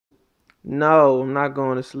No, I'm not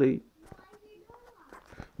going to sleep.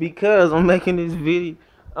 Because I'm making this video.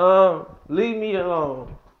 Leave me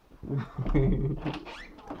alone.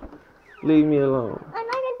 Leave me alone. I'm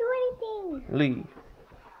not gonna do anything. Leave.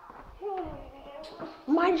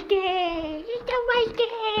 Munchkin! It's a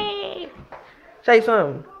munchkin! Say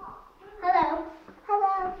something. Hello.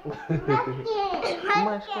 Hello. Munchkin!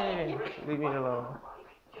 Munchkin. Leave me alone.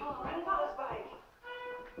 You can go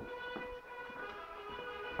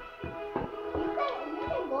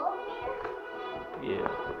up here? Yeah.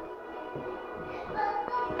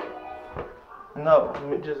 No,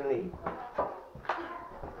 just me.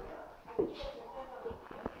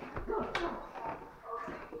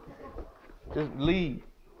 Just leave.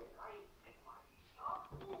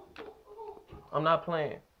 I'm not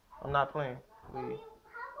playing. I'm not playing. Leave.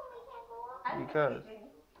 Because.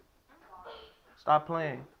 Stop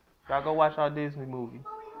playing. Y'all go watch our Disney movie.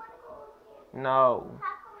 No.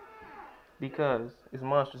 Because it's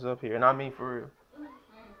monsters up here, and I mean for real.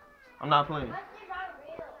 I'm not playing.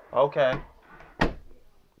 Okay.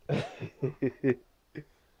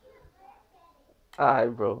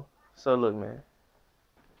 Alright, bro. So look, man.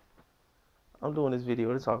 I'm doing this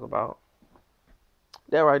video to talk about.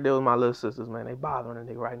 That right there was my little sisters, man. They bothering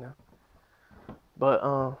a nigga right now.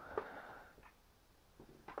 But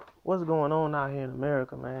what's going on out here in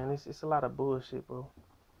America, man? It's a lot of bullshit, bro.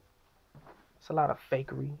 It's a lot of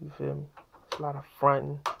fakery, you feel me? It's a lot of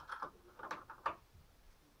fronting.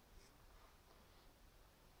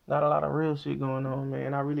 Not a lot of real shit going on,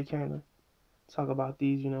 man. I really can't talk about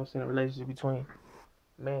these, you know what I'm saying, relationship between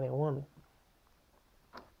man and woman.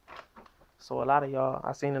 So a lot of y'all,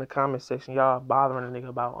 I seen in the comment section, y'all bothering a nigga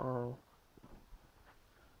about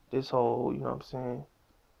this whole, you know what I'm saying,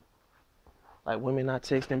 like women not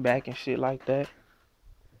texting back and shit like that.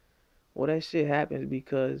 Well, that shit happens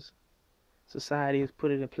because society has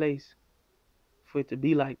put it in place for it to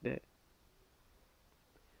be like that.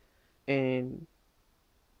 And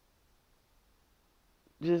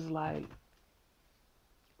just like,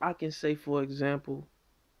 I can say, for example,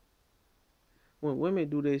 when women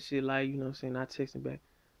do that shit, like, you know what I'm saying, not texting back,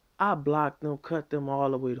 I block them, cut them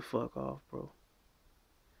all the way the fuck off, bro.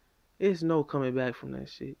 It's no coming back from that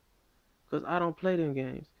shit. Because I don't play them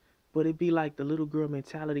games. But it be like the little girl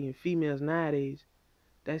mentality in females nowadays.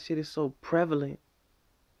 That shit is so prevalent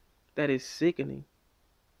that it's sickening.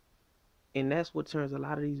 And that's what turns a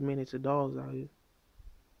lot of these men into dogs out here.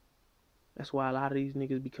 That's why a lot of these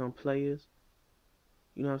niggas become players.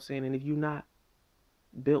 You know what I'm saying? And if you're not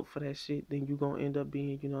built for that shit, then you gonna end up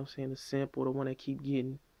being, you know what I'm saying, a simp or the one that keep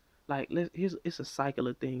getting. Like, it's a cycle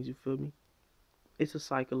of things, you feel me? It's a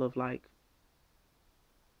cycle of like,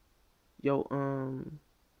 yo,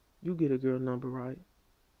 you get a girl number, right?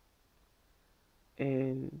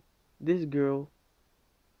 And this girl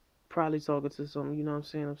probably talking to some, you know what I'm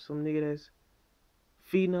saying, some nigga that's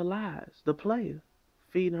feeding her lies, the player,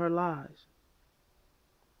 feeding her lies.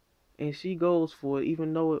 And she goes for it,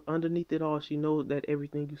 even though underneath it all, she knows that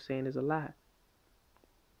everything you saying is a lie.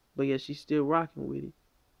 But yet she's still rocking with it.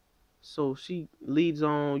 So she leads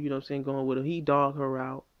on, you know what I'm saying, going with him. He dogged her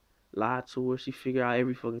out, lied to her. She figured out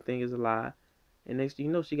every fucking thing is a lie. And next thing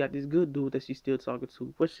you know, she got this good dude that she's still talking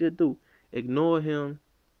to. What she'll do? Ignore him,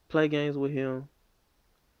 play games with him,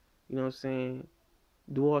 you know what I'm saying,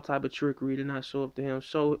 do all type of trickery to not show up to him,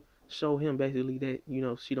 show him basically that, you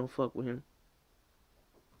know, she don't fuck with him.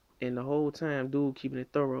 And the whole time, dude keeping it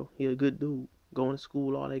thorough. He a good dude, going to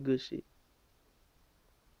school, all that good shit.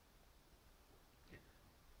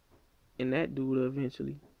 And that dude will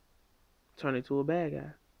eventually turn into a bad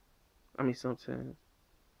guy. I mean, sometimes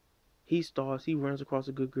he runs across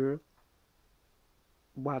a good girl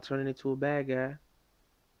while turning into a bad guy.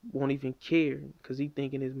 Won't even care because he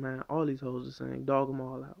think in his mind all these hoes the same. Dog them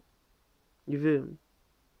all out. You feel me?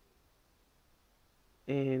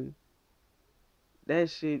 And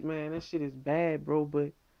that shit, man, that shit is bad, bro.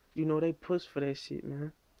 But, you know, they push for that shit,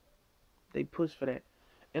 man. They push for that.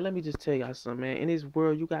 And let me just tell y'all something, man. In this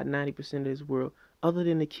world, you got 90% of this world, other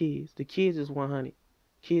than the kids. The kids is 100.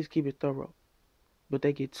 Kids keep it thorough. But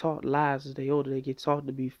they get taught lies as they older. They get taught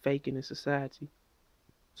to be fake in society.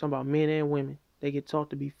 Talking about men and women. They get taught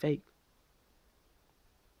to be fake.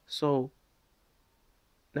 So,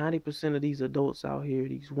 90% of these adults out here,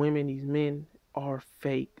 these women, these men, are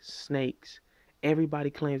fake snakes. Everybody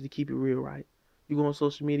claims to keep it real, right? You go on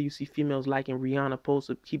social media, you see females liking Rihanna posts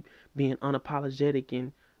to keep being unapologetic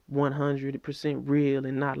and 100% real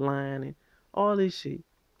and not lying and all this shit.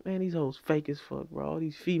 Man, these hoes fake as fuck, bro. All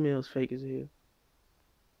these females fake as hell.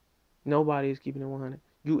 Nobody is keeping it 100.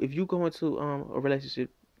 If you go into a relationship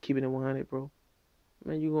keeping it 100, bro,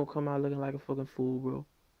 man, you gonna come out looking like a fucking fool, bro.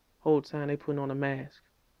 Whole time they putting on a mask.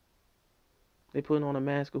 They putting on a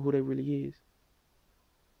mask of who they really is.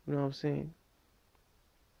 You know what I'm saying?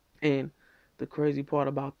 And the crazy part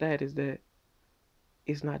about that is that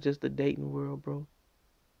it's not just the dating world, bro.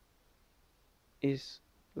 It's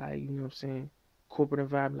like, you know what I'm saying, corporate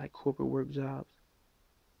environment, like corporate work jobs.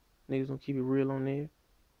 Niggas don't keep it real on there.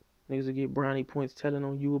 Niggas will get brownie points telling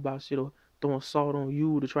on you about shit or throwing salt on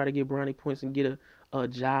you to try to get brownie points and get a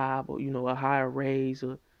job or, you know, a higher raise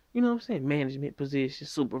or, you know what I'm saying, management position,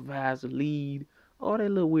 supervisor, lead, all that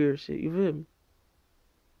little weird shit, you feel me?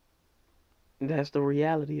 And that's the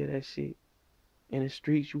reality of that shit. In the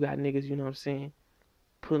streets, you got niggas, you know what I'm saying,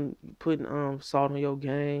 putting salt on your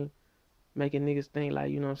game, making niggas think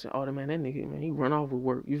like, you know what I'm saying, oh, man, that nigga, man, he run off with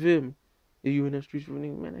work, you feel me? If you in the streets with a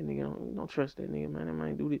nigga, man, that nigga don't trust that nigga, man, that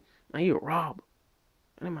man do this, man, he a robber.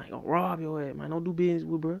 Man, that man gonna rob your ass, man, don't do business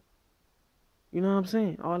with, bro. You know what I'm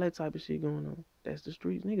saying? All that type of shit going on. That's the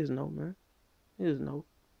streets. Niggas know, man. Niggas know.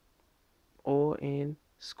 Or in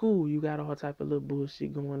school, you got all type of little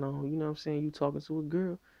bullshit going on. You know what I'm saying? You talking to a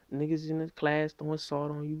girl, niggas in the class throwing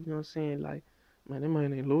salt on you. You know what I'm saying? Like, man, that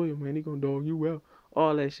man ain't loyal, man. He gonna dog you out.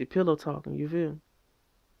 All that shit. Pillow talking, you feel me?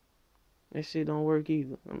 That shit don't work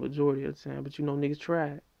either, the majority of the time. But you know, niggas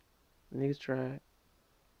tried. Niggas tried.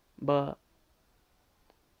 But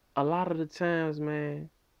a lot of the times, man,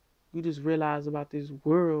 you just realize about this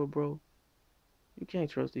world, bro. You can't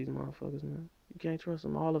trust these motherfuckers, man. You can't trust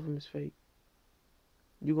them. All of them is fake.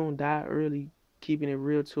 You gonna die early keeping it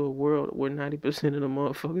real to a world where 90% of the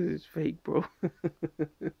motherfuckers is fake, bro.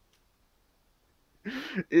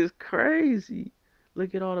 It's crazy.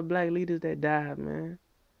 Look at all the black leaders that died, man.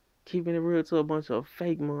 Keeping it real to a bunch of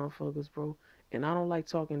fake motherfuckers, bro. And I don't like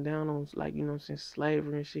talking down on, like, you know what I'm saying,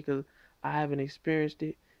 slavery and shit, because I haven't experienced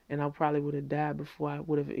it. And I probably would have died before I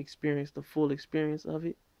would have experienced the full experience of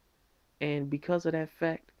it. And because of that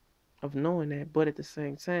fact of knowing that, but at the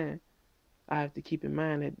same time, I have to keep in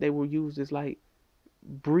mind that they were used as like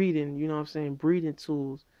breeding, you know what I'm saying, breeding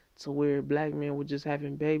tools to where black men were just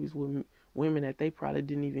having babies with women that they probably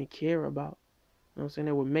didn't even care about. You know what I'm saying?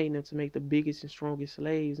 They were mating them to make the biggest and strongest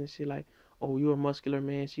slaves and shit like, oh, you're a muscular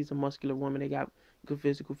man, she's a muscular woman, they got good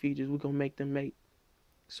physical features, we're going to make them mate.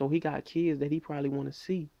 So he got kids that he probably want to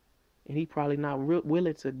see. And he probably not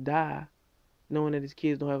willing to die knowing that his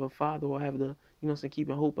kids don't have a father or have the, you know what I'm saying,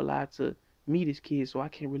 keeping hope alive to meet his kids. So I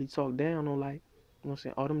can't really talk down on like, you know what I'm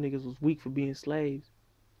saying, all them niggas was weak for being slaves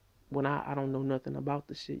when I don't know nothing about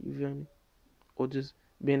the shit, you feel me? Or just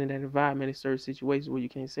being in that environment in certain situations where you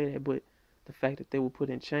can't say that, but the fact that they were put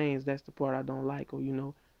in chains, that's the part I don't like. Or, you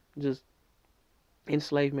know, just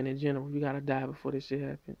enslavement in general. You gotta die before this shit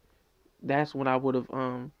happen. That's when I would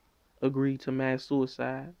have agreed to mass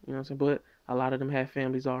suicide, you know what I'm saying? But a lot of them had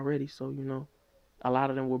families already, so, you know, a lot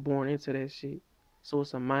of them were born into that shit. So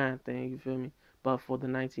it's a mind thing, you feel me? But for the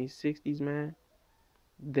 1960s, man,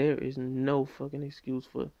 there is no fucking excuse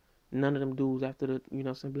for none of them dudes after the, you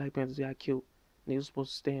know, some Black Panthers got killed. They were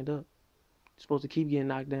supposed to stand up. You're supposed to keep getting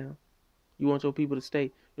knocked down. You want your people to stay.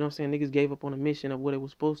 You know what I'm saying? Niggas gave up on a mission of what it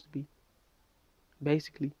was supposed to be.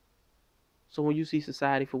 Basically. So when you see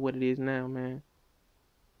society for what it is now, man,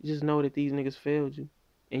 just know that these niggas failed you.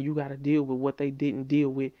 And you got to deal with what they didn't deal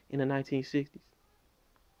with in the 1960s.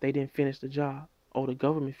 They didn't finish the job. Oh, the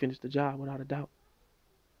government finished the job without a doubt.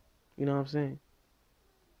 You know what I'm saying?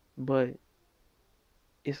 But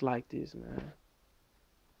it's like this, man.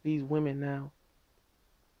 These women now,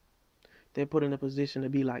 they're put in a position to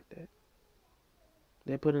be like that.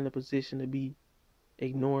 They're put in a position to be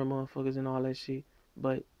ignoring motherfuckers and all that shit.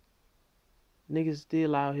 But niggas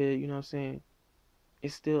still out here, you know what I'm saying?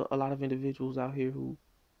 It's still a lot of individuals out here who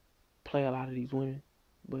play a lot of these women.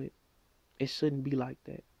 But it shouldn't be like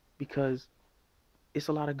that. Because it's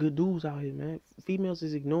a lot of good dudes out here, man. Females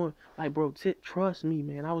is ignoring. Like, bro, trust me,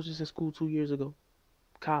 man. I was just in school 2 years ago.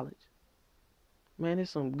 College. Man, there's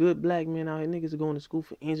some good black men out here. Niggas are going to school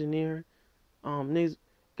for engineering. Niggas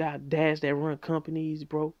got dads that run companies,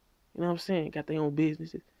 bro. You know what I'm saying? Got their own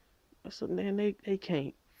businesses. So, man, they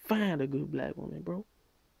can't find a good black woman, bro.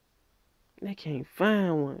 They can't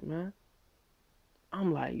find one, man.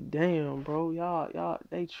 I'm like, damn, bro. Y'all,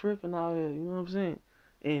 they tripping out here. You know what I'm saying?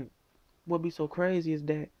 And what be so crazy is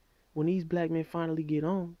that when these black men finally get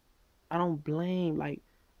on, I don't blame, like,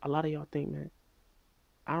 a lot of y'all think, man.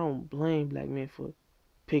 I don't blame black men for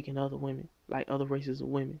picking other women, like other races of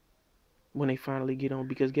women, when they finally get on.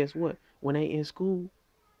 Because guess what? When they in school,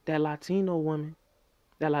 that Latino woman,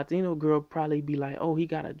 that Latino girl probably be like, oh, he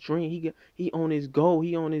got a dream. He on his goal.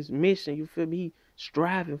 He on his mission. You feel me? He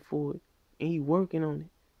striving for it. And he working on it.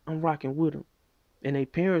 I'm rocking with him. And they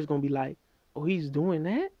parents gonna be like, oh, he's doing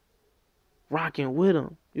that? Rocking with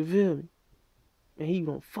him. You feel me? And he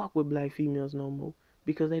don't fuck with black females no more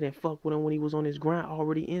because they didn't fuck with him when he was on his grind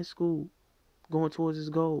already in school, going towards his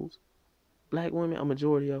goals. Black women, a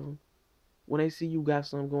majority of them, when they see you got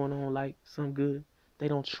something going on, like something good, they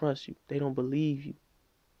don't trust you. They don't believe you.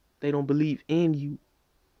 They don't believe in you.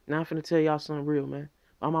 Now I'm finna tell y'all something real, man.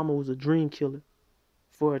 My mama was a dream killer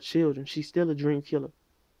for her children. She's still a dream killer.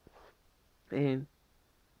 And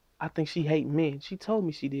I think she hate men. She told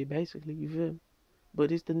me she did, basically, you feel me?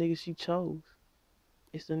 But it's the nigga she chose.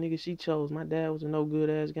 It's the nigga she chose. My dad was a no good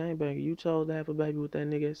ass gangbanger. You chose to have a baby with that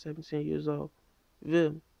nigga at 17 years old. You feel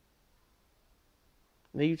me?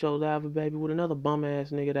 Then you chose to have a baby with another bum ass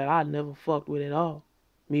nigga that I never fucked with at all.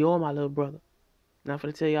 Me or my little brother. Now I'm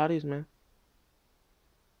finna tell y'all this, man.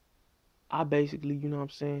 I basically, you know what I'm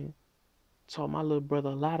saying, taught my little brother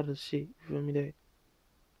a lot of the shit. You feel me? That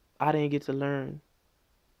I didn't get to learn.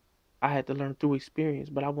 I had to learn through experience,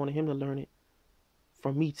 but I wanted him to learn it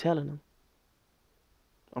from me telling him.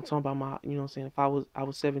 I'm talking about my, you know what I'm saying, if I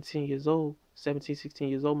was 17 years old, 17, 16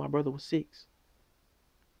 years old, my brother was 6.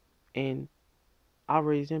 And I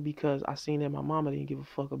raised him because I seen that my mama didn't give a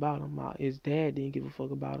fuck about him. His dad didn't give a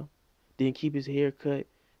fuck about him. Didn't keep his hair cut.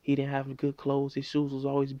 He didn't have good clothes. His shoes was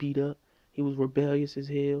always beat up. He was rebellious as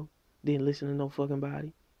hell. Didn't listen to no fucking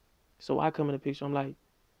body. So I come in the picture, I'm like,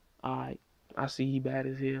 alright, I see he bad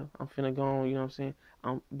as hell. I'm finna go on, you know what I'm saying?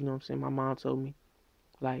 You know what I'm saying? My mom told me,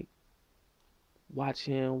 like, watch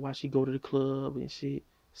him, watch he go to the club and shit.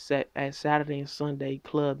 At Saturday and Sunday,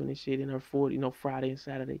 clubbing and shit in her 40s, Friday and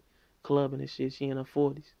Saturday, clubbing and shit. She in her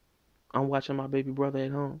 40s. I'm watching my baby brother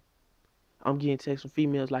at home. I'm getting texts from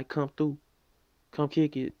females like, come through, come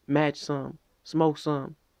kick it, match some, smoke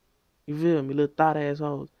some. You feel me? Little thought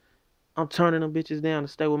assholes. I'm turning them bitches down to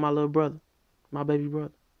stay with my little brother, my baby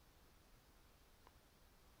brother.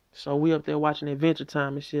 So we up there watching Adventure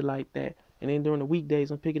Time and shit like that. And then during the weekdays,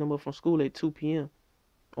 I'm picking him up from school at 2 p.m.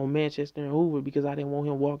 on Manchester and Hoover because I didn't want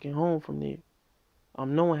him walking home from there.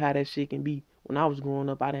 I'm knowing how that shit can be. When I was growing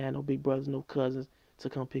up, I didn't have no big brothers, no cousins to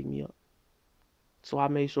come pick me up. So I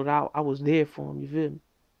made sure that I was there for him, you feel me?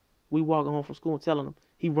 We walking home from school and telling him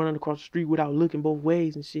he running across the street without looking both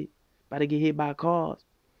ways and shit. About to get hit by cars.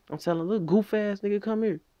 I'm telling him, look, goof ass nigga, come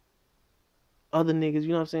here. Other niggas, you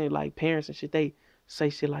know what I'm saying, like parents and shit, they say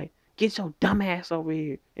shit like, get your dumb ass over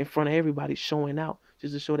here in front of everybody, showing out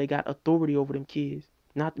just to show they got authority over them kids.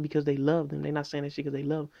 Not because they love them. They not saying that shit because they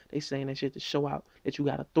love them. They saying that shit to show out that you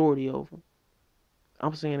got authority over them.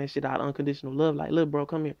 I'm saying that shit out of unconditional love. Like, look, bro,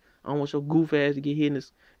 come here. I don't want your goof ass to get hit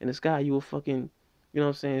in the sky. You a fucking, you know what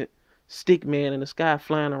I'm saying, stick man in the sky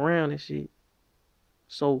flying around and shit.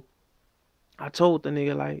 So I told the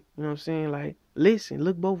nigga, like, you know what I'm saying, like, listen,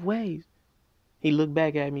 look both ways. He looked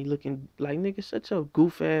back at me looking like, nigga, shut your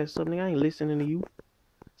goof ass up, nigga. I ain't listening to you.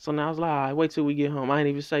 So now I was like, all right, wait till we get home. I ain't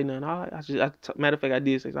even say nothing. Matter of fact, I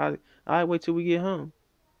did say, all right, wait till we get home.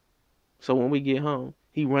 So when we get home,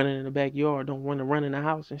 he running in the backyard, don't want to run in the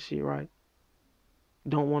house and shit, right?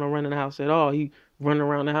 Don't want to run in the house at all. He running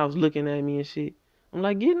around the house looking at me and shit. I'm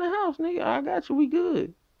like, get in the house, nigga. I got you. We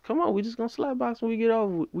good. Come on, we just gonna slap box when we get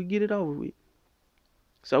it over with.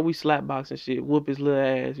 So we slap box and shit, whoop his little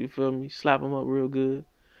ass, you feel me? Slap him up real good.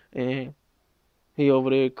 And he over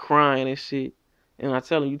there crying and shit. And I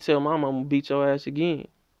tell him, you tell mama I'm gonna beat your ass again.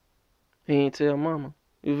 He ain't tell mama.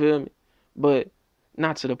 You feel me? But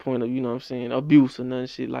not to the point of, you know what I'm saying, abuse or none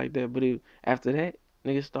shit like that. But after that,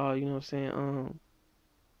 niggas start, you know what I'm saying,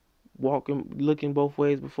 walking, looking both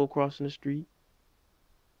ways before crossing the street.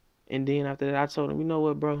 And then after that, I told him, you know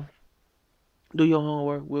what, bro? Do your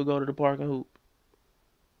homework. We'll go to the park and hoop.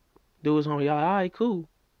 Do his homework. Y'all, all right, cool.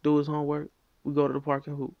 Do his homework. We go to the park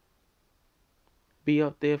and hoop. Be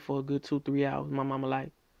up there for a good 2-3 hours. My mama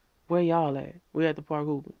like, where y'all at? We at the park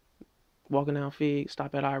hooping. Walking down Fig,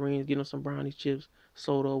 stop at Irene's, get him some brownies, chips,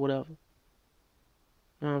 soda, or whatever. You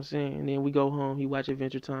know what I'm saying? And then we go home. He watch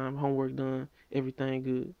Adventure Time. Homework done. Everything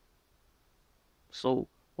good. So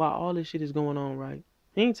while all this shit is going on, right?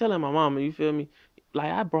 He ain't telling my mama, you feel me?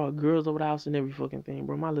 Like, I brought girls over the house and every fucking thing,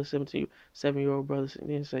 bro. My little 7-year-old brother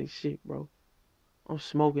didn't say shit, bro. I'm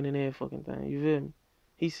smoking in every fucking thing, you feel me?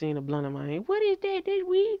 He seen a blunt in my hand. What is that? That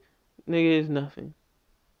weed? Nigga, it's nothing.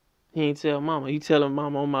 He ain't tell mama. He telling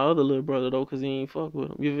mama on my other little brother, though, because he ain't fuck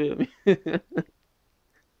with him, you feel me?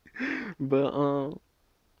 But,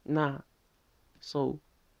 nah. So,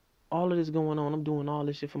 all of this going on, I'm doing all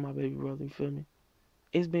this shit for my baby brother, you feel me?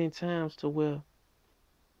 It's been times to where,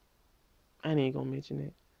 I ain't gonna mention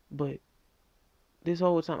that, but this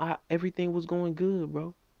whole time, everything was going good,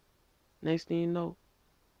 bro. Next thing you know,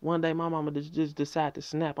 one day my mama just decided to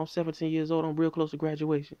snap. I'm 17 years old. I'm real close to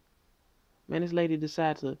graduation. Man, this lady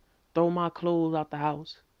decided to throw my clothes out the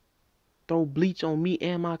house, throw bleach on me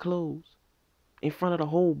and my clothes in front of the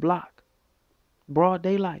whole block, broad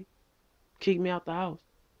daylight, kick me out the house.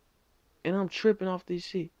 And I'm tripping off this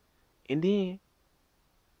shit. And then,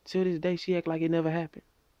 till this day, she act like it never happened.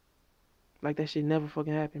 Like that shit never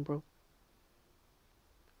fucking happened, bro.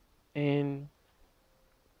 And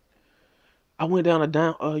I went down a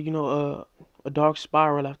dark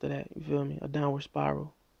spiral after that. You feel me? A downward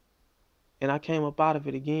spiral. And I came up out of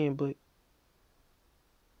it again, but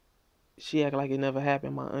she act like it never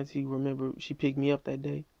happened. My auntie remember she picked me up that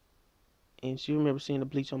day, and she remember seeing the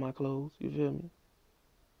bleach on my clothes. You feel me?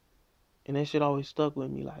 And that shit always stuck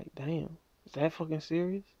with me. Like, damn, is that fucking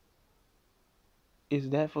serious? Is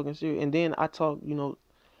that fucking serious? And then I talk,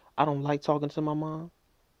 I don't like talking to my mom,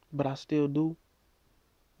 but I still do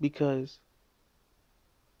because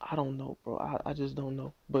I don't know, bro. I just don't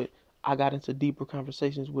know. But I got into deeper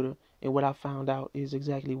conversations with her, and what I found out is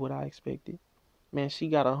exactly what I expected. Man, she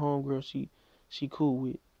got a homegirl she cool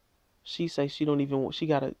with. She say she don't even want, she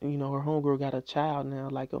got her homegirl got a child now,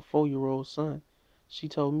 like a 4-year-old son. She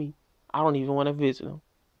told me, I don't even want to visit him.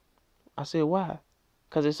 I said, why?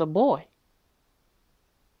 Because it's a boy.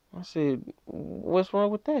 I said, what's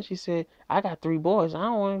wrong with that? She said, I got 3 boys. I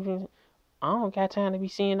don't got time to be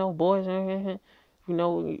seeing no boys. I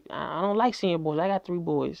don't like seeing boys. I got 3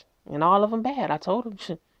 boys. And all of them bad. I told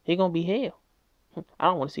him, he gonna be hell. I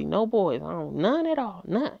don't want to see no boys. None at all.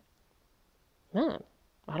 None. None.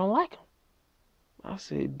 I don't like them. I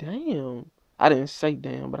said, damn. I didn't say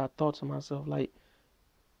damn, but I thought to myself, like,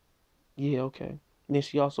 yeah, okay. And then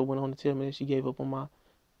she also went on to tell me that she gave up on my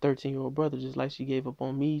 13-year-old brother, just like she gave up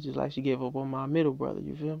on me, just like she gave up on my middle brother,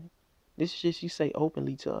 you feel me? This shit she say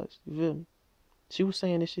openly to us, you feel me? She was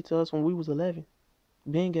saying this shit to us when we was 11.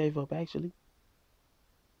 Ben gave up, actually.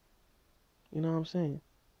 You know what I'm saying?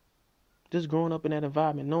 Just growing up in that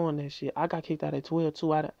environment, knowing that shit. I got kicked out at 12,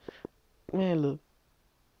 too. Man, look.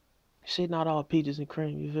 Shit not all peaches and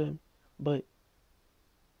cream, you feel me? But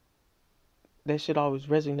that shit always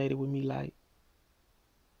resonated with me, like,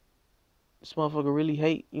 this motherfucker really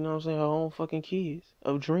hate, you know what I'm saying, her own fucking kids.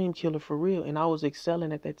 A dream killer for real. And I was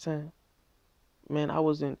excelling at that time. Man, I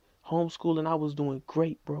was in homeschooling. I was doing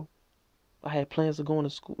great, bro. I had plans of going to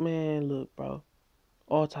school. Man, look, bro.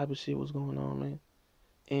 All type of shit was going on, man.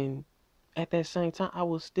 And at that same time, I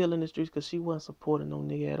was still in the streets because she wasn't supporting no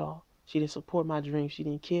nigga at all. She didn't support my dreams. She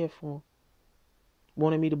didn't care for him.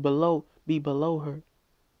 Wanted me to be below her.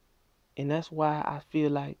 And that's why I feel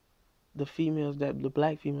like the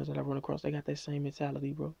black females that I run across, they got that same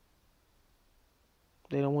mentality, bro.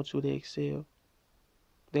 They don't want you to excel.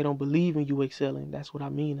 They don't believe in you excelling. That's what I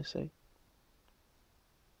mean to say.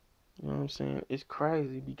 You know what I'm saying? It's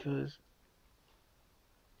crazy because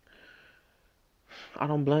I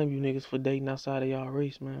don't blame you niggas for dating outside of y'all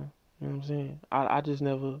race, man. You know what I'm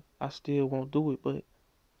saying? I still won't do it, but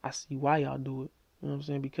I see why y'all do it. You know what I'm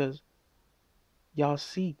saying? Because y'all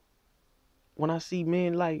see. When I see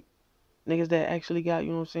men like niggas that actually got, you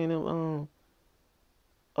know what I'm saying, them,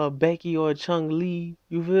 a Becky or a Chung Lee,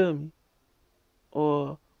 you feel me?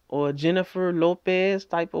 Or a Jennifer Lopez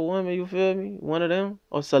type of woman, you feel me? One of them.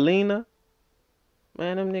 Or Selena.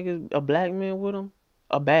 Man, them niggas, a black man with them,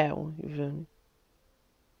 a bad one, you feel me?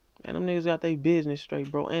 Man, them niggas got their business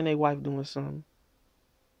straight, bro. And they wife doing something.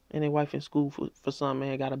 And they wife in school for something,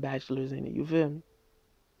 man, got a bachelor's in it, you feel me?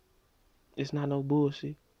 It's not no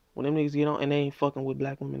bullshit. When them niggas get on, and they ain't fucking with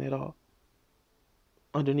black women at all.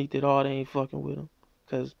 Underneath it all, they ain't fucking with them.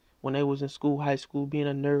 Because when they was in school, high school, being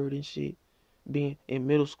a nerd and shit, being in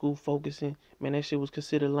middle school, focusing, man, that shit was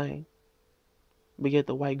considered lame. But yet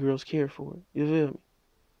the white girls care for it. You feel me?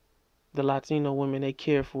 The Latino women, they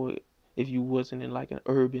care for it if you wasn't in like an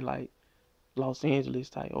urban, like Los Angeles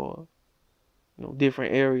type or,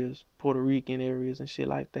 different areas, Puerto Rican areas and shit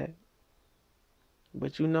like that.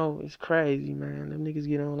 But it's crazy, man. Them niggas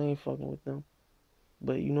get on, they ain't fucking with them.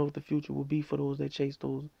 But you know what the future will be for those that chase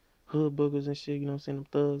those hood boogers and shit, you know what I'm saying, them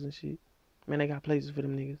thugs and shit. Man, they got places for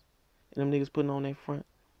them niggas. And them niggas putting on their front,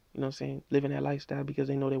 you know what I'm saying, living that lifestyle because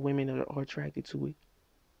they know that women are attracted to it.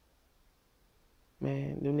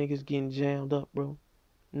 Man, them niggas getting jammed up, bro.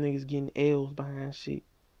 Them niggas getting L's behind shit.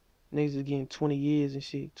 Niggas is getting 20 years and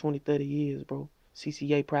shit, 20, 30 years, bro.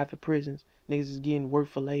 CCA private prisons. Niggas is getting work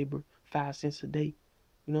for labor, 5 cents a day.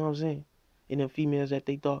 You know what I'm saying? And them females that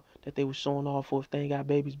they thought that they was showing off for if they ain't got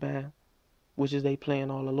babies by them, which is they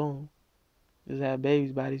playing all along. Just have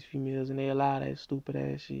babies by these females and they allow that stupid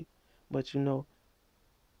ass shit. But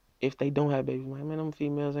if they don't have babies, man, them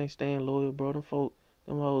females ain't staying loyal, bro. Them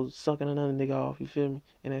hoes sucking another nigga off, you feel me?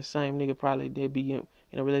 And that same nigga probably they'd be in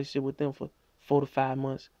a relationship with them for 4 to 5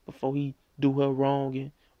 months before he do her wrong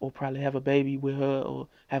and or probably have a baby with her, or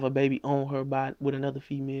have a baby on her with another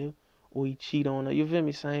female, or he cheat on her. You feel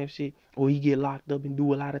me? Same shit. Or he get locked up and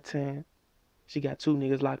do a lot of time. She got 2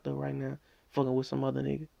 niggas locked up right now, fucking with some other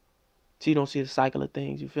nigga. She don't see the cycle of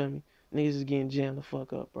things. You feel me? Niggas is getting jammed the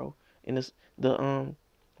fuck up, bro. And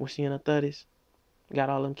when she in her 30s, got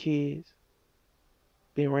all them kids,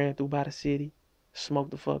 been ran through by the city,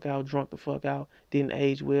 smoked the fuck out, drunk the fuck out, didn't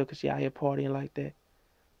age well because she out here partying like that.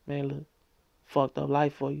 Man, look, fucked up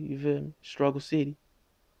life for you, you feel me? Struggle City,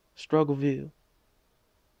 Struggleville,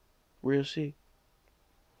 real shit.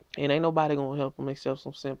 And ain't nobody gonna help them except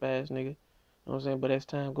some simp ass nigga. You know what I'm saying? But as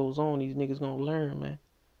time goes on, these niggas gonna learn, man.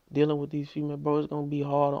 Dealing with these female bros is gonna be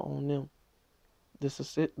harder on them. The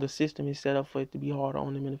system is set up for it to be harder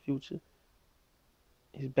on them in the future.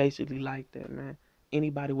 It's basically like that, man.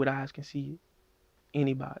 Anybody with eyes can see it.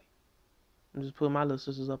 Anybody. I'm just putting my little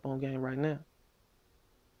sisters up on game right now.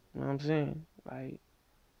 You know what I'm saying? Like,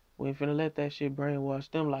 we ain't finna let that shit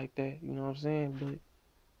brainwash them like that. You know what I'm saying? But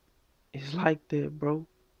it's like that, bro.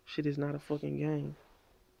 Shit is not a fucking game.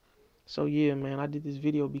 So yeah, man, I did this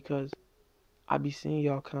video because I be seeing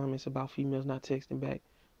y'all comments about females not texting back.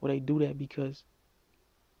 Well, they do that because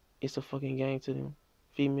it's a fucking game to them.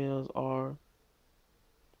 Females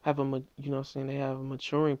have a, you know what I'm saying, they have a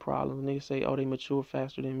maturing problem. Niggas say, oh, they mature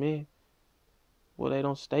faster than men. Well, they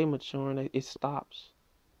don't stay maturing. It stops.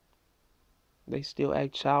 They still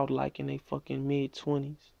act childlike in their fucking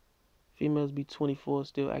mid-20s. Females be 24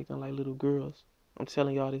 still acting like little girls. I'm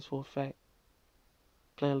telling y'all this for a fact.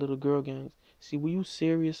 Playing little girl games. See, when you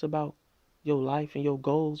serious about your life and your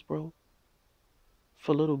goals, bro,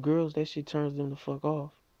 for little girls, that shit turns them the fuck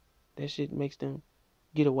off. That shit makes them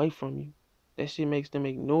get away from you. That shit makes them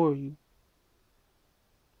ignore you.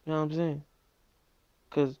 You know what I'm saying?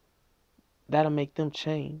 Because that'll make them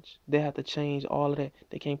change. They have to change all of that.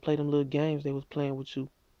 They can't play them little games they was playing with you.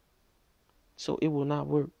 So it will not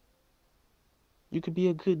work. You could be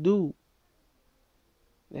a good dude.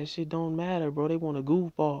 That shit don't matter, bro. They want a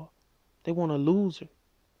goofball. They want a loser.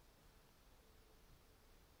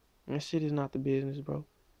 That shit is not the business, bro.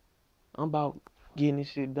 I'm about getting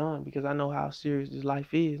this shit done because I know how serious this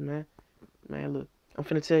life is, man. Man, look. I'm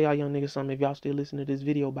finna tell y'all young niggas something if y'all still listening to this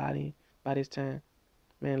video by this time.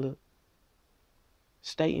 Man, look.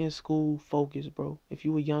 Stay in school, focus, bro. If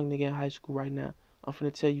you a young nigga in high school right now, I'm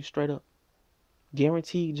finna tell you straight up.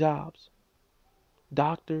 Guaranteed jobs.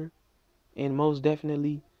 Doctor, and most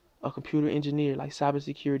definitely a computer engineer, like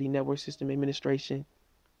cybersecurity, network system administration,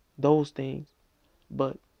 those things.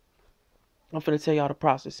 But I'm finna tell y'all the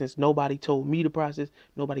process. Since nobody told me the process,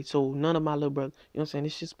 nobody told none of my little brothers. You know what I'm saying?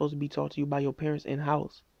 This shit's supposed to be taught to you by your parents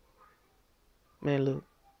in-house. Man, look.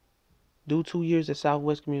 Do 2 years at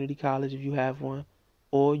Southwest Community College if you have one.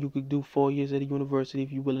 Or you could do 4 years at a university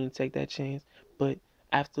if you're willing to take that chance. But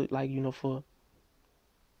after, like,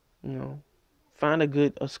 find a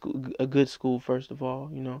good school first of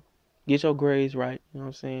all, Get your grades right, you know what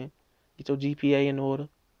I'm saying? Get your GPA in order.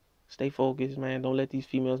 Stay focused, man. Don't let these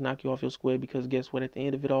females knock you off your square because guess what? At the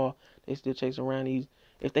end of it all, they still chase around these.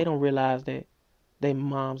 If they don't realize that their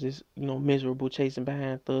moms is, miserable chasing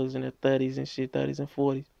behind thugs in their 30s and shit, 30s and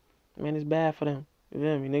 40s, man, it's bad for them. You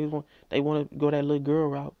feel me? They want to go that little girl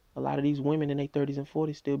route. A lot of these women in their 30s and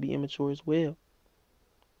 40s still be immature as well.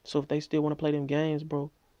 So if they still want to play them games, bro,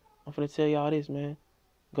 I'm finna tell y'all this, man.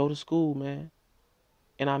 Go to school, man.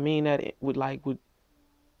 And I mean that with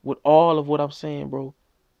all of what I'm saying, bro.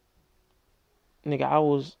 Nigga,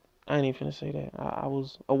 I ain't even finna say that. I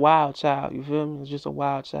was a wild child, you feel me? It's just a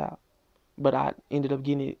wild child. But I ended up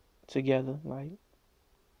getting it together, like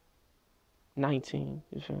 19,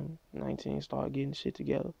 you feel me? 19, start getting shit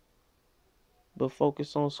together. But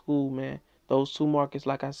focus on school, man. Those 2 markets,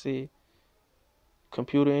 like I said,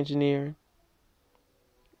 computer engineering,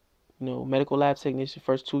 medical lab technician,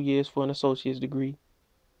 first 2 years for an associate's degree.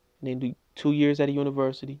 And then do 2 years at a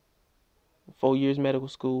university, 4 years medical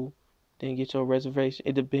school, then get your reservation.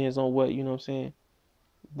 It depends on what, you know what I'm saying,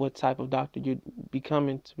 what type of doctor you're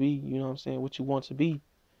becoming to be, you know what I'm saying, what you want to be.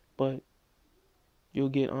 But you'll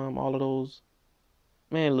get all of those.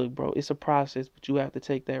 Man, look, bro, it's a process, but you have to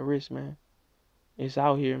take that risk, man. It's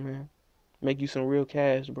out here, man. Make you some real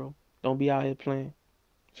cash, bro. Don't be out here playing.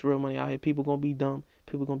 It's real money out here. People gonna be dumb.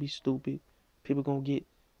 People gonna be stupid. People gonna get...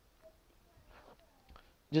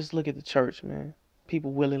 Just look at the church, man.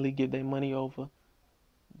 People willingly give their money over.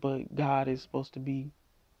 But God is supposed to be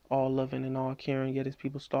all loving and all caring, yet his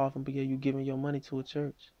people starving, but yet you giving your money to a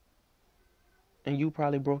church. And you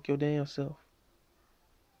probably broke your damn self.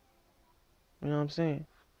 You know what I'm saying?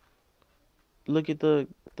 Look at the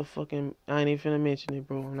fucking... I ain't even finna mention it,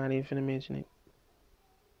 bro. I'm not even finna mention it.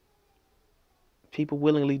 People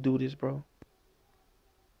willingly do this, bro.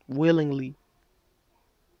 Willingly.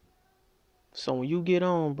 So when you get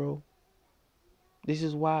on, bro, this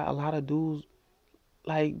is why a lot of dudes,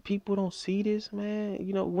 like, people don't see this, man.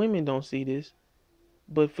 You know, women don't see this.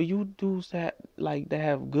 But for you dudes that, like, that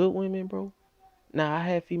have good women, bro. Now, I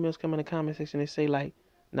had females come in the comment section and say, like,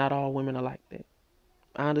 not all women are like that.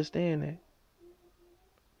 I understand that.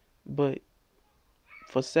 But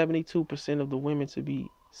for 72% of the women to be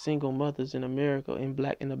single mothers in America, in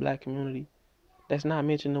the black community, that's not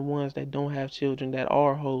mentioning the ones that don't have children that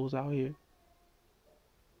are hoes out here.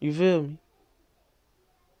 You feel me?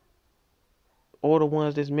 Or the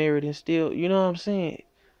ones that's married and still, you know what I'm saying?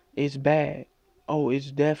 It's bad. Oh,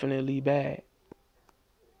 it's definitely bad.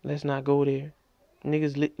 Let's not go there.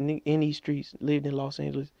 Niggas in these streets lived in Los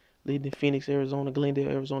Angeles, lived in Phoenix, Arizona, Glendale,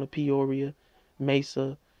 Arizona, Peoria,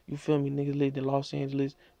 Mesa. You feel me? Niggas lived in Los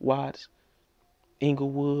Angeles, Watts,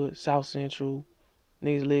 Inglewood, South Central.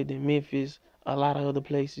 Niggas lived in Memphis, a lot of other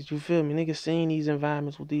places. You feel me? Niggas seen these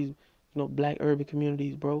environments with these, black urban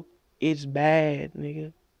communities, bro. It's bad,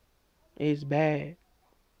 nigga. It's bad.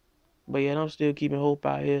 But yet I'm still keeping hope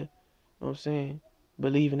out here. You know what I'm saying?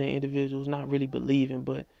 Believing in individuals, not really believing,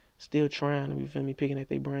 but still trying, you feel me, picking at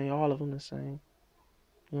their brain, all of them the same. You know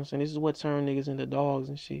what I'm saying? This is what turned niggas into dogs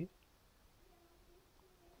and shit.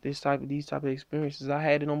 These type of experiences. I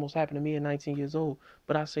had it almost happen to me at 19 years old.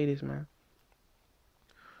 But I say this, man.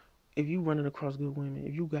 If you running across good women,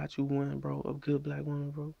 if you got you one, bro, a good black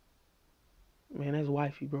woman, bro, man, that's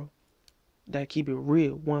wifey, bro. That keep it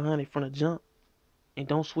real, 100 from the jump. And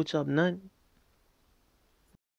don't switch up nothing.